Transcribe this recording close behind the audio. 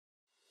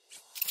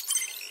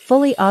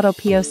Fully Auto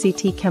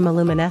POCT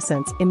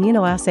Chemiluminescence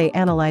Immunoassay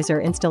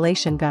Analyzer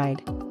Installation Guide.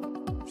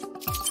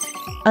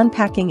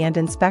 Unpacking and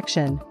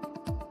inspection.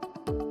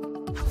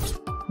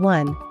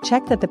 1.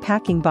 Check that the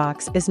packing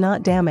box is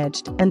not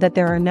damaged and that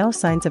there are no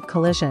signs of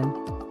collision.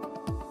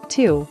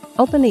 2.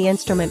 Open the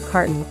instrument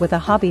carton with a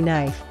hobby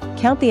knife,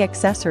 count the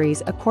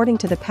accessories according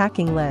to the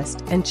packing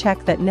list and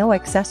check that no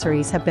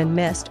accessories have been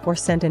missed or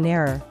sent in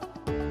error.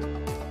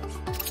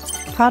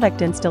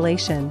 Product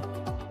installation.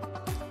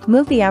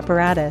 Move the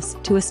apparatus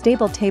to a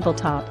stable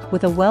tabletop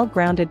with a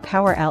well-grounded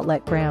power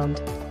outlet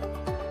ground.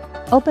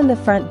 Open the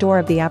front door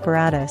of the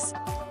apparatus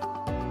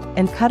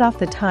and cut off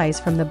the ties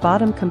from the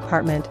bottom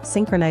compartment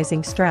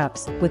synchronizing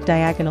straps with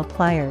diagonal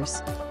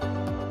pliers.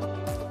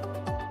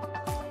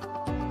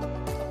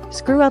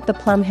 Screw out the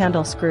plumb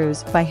handle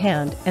screws by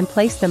hand and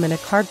place them in a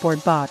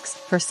cardboard box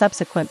for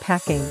subsequent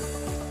packing.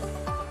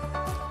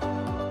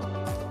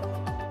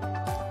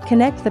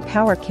 Connect the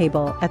power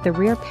cable at the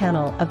rear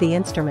panel of the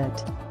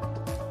instrument.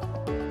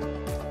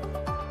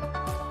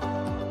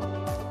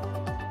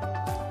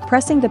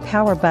 Pressing the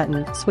power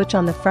button switch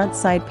on the front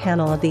side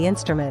panel of the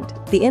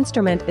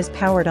instrument is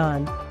powered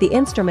on, the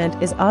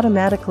instrument is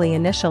automatically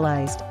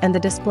initialized and the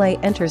display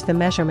enters the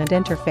measurement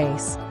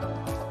interface.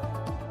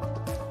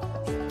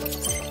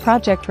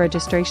 Project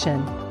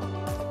registration.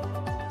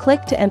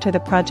 Click to enter the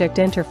project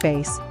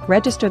interface,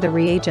 register the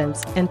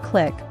reagents and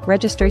click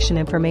Registration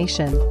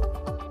Information.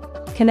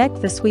 Connect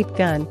the sweep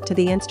gun to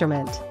the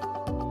instrument.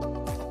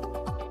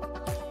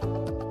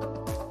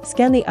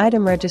 Scan the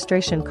item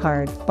registration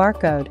card,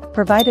 barcode,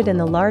 provided in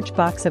the large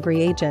box of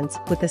reagents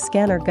with the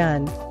scanner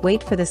gun,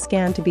 wait for the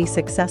scan to be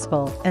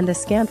successful and the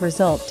scanned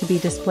result to be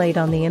displayed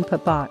on the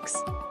input box.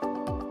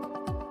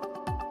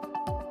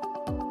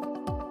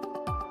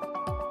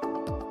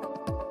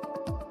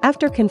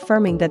 After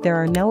confirming that there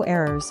are no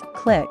errors,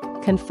 click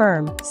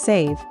Confirm,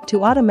 Save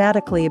to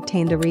automatically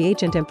obtain the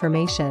reagent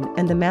information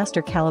and the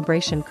master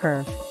calibration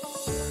curve.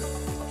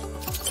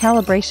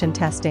 Calibration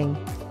testing.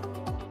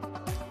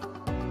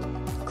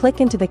 Click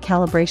into the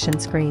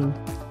calibration screen.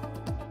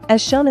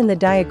 As shown in the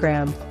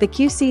diagram, the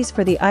QCs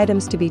for the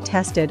items to be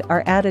tested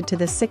are added to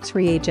the 6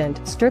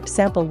 reagent strip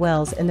sample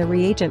wells in the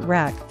reagent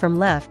rack from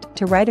left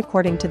to right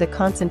according to the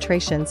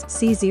concentrations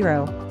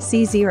C0,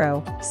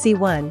 C0,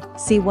 C1,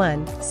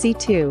 C1,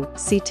 C2,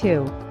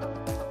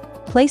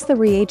 C2. Place the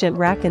reagent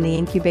rack in the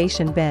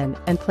incubation bin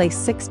and place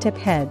 6 tip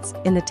heads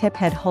in the tip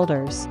head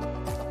holders.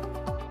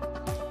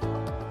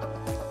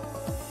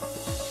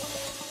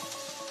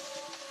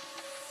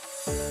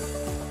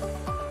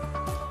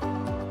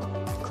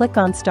 Click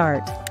on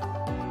Start.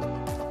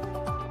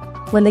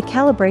 When the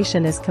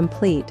calibration is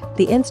complete,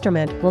 the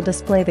instrument will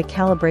display the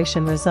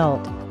calibration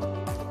result.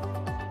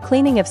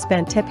 Cleaning of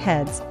spent tip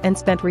heads and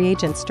spent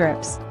reagent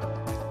strips.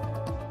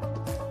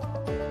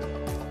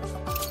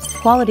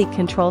 Quality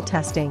control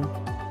testing.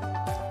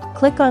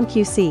 Click on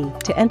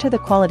QC to enter the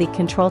quality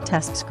control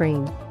test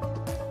screen.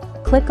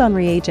 Click on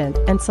Reagent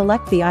and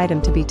select the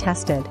item to be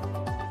tested.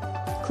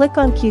 Click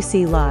on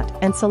QC lot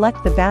and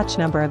select the batch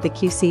number of the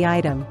QC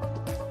item.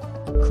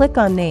 Click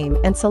on Name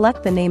and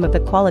select the name of the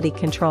quality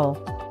control.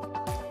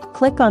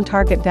 Click on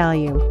Target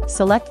Value,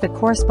 select the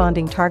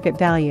corresponding target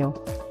value.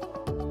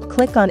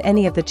 Click on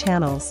any of the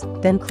channels,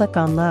 then click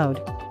on Load.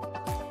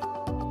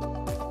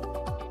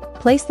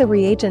 Place the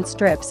reagent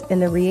strips in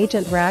the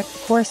reagent rack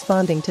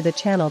corresponding to the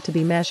channel to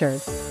be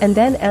measured, and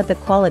then add the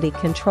quality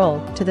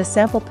control to the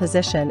sample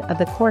position of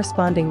the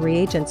corresponding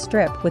reagent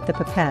strip with the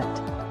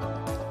pipette.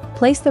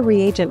 Place the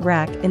reagent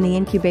rack in the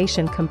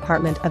incubation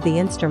compartment of the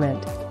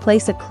instrument.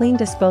 Place a clean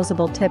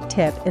disposable tip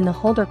in the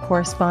holder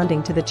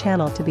corresponding to the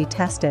channel to be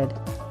tested.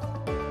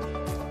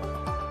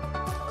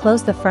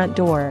 Close the front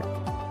door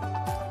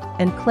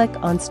and click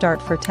on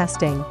Start for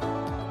testing.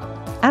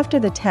 After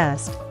the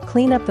test,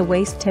 clean up the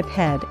waste tip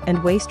head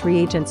and waste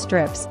reagent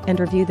strips and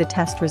review the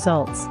test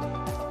results.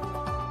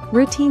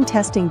 Routine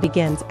testing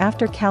begins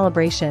after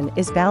calibration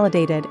is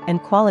validated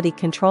and quality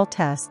control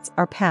tests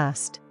are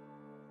passed.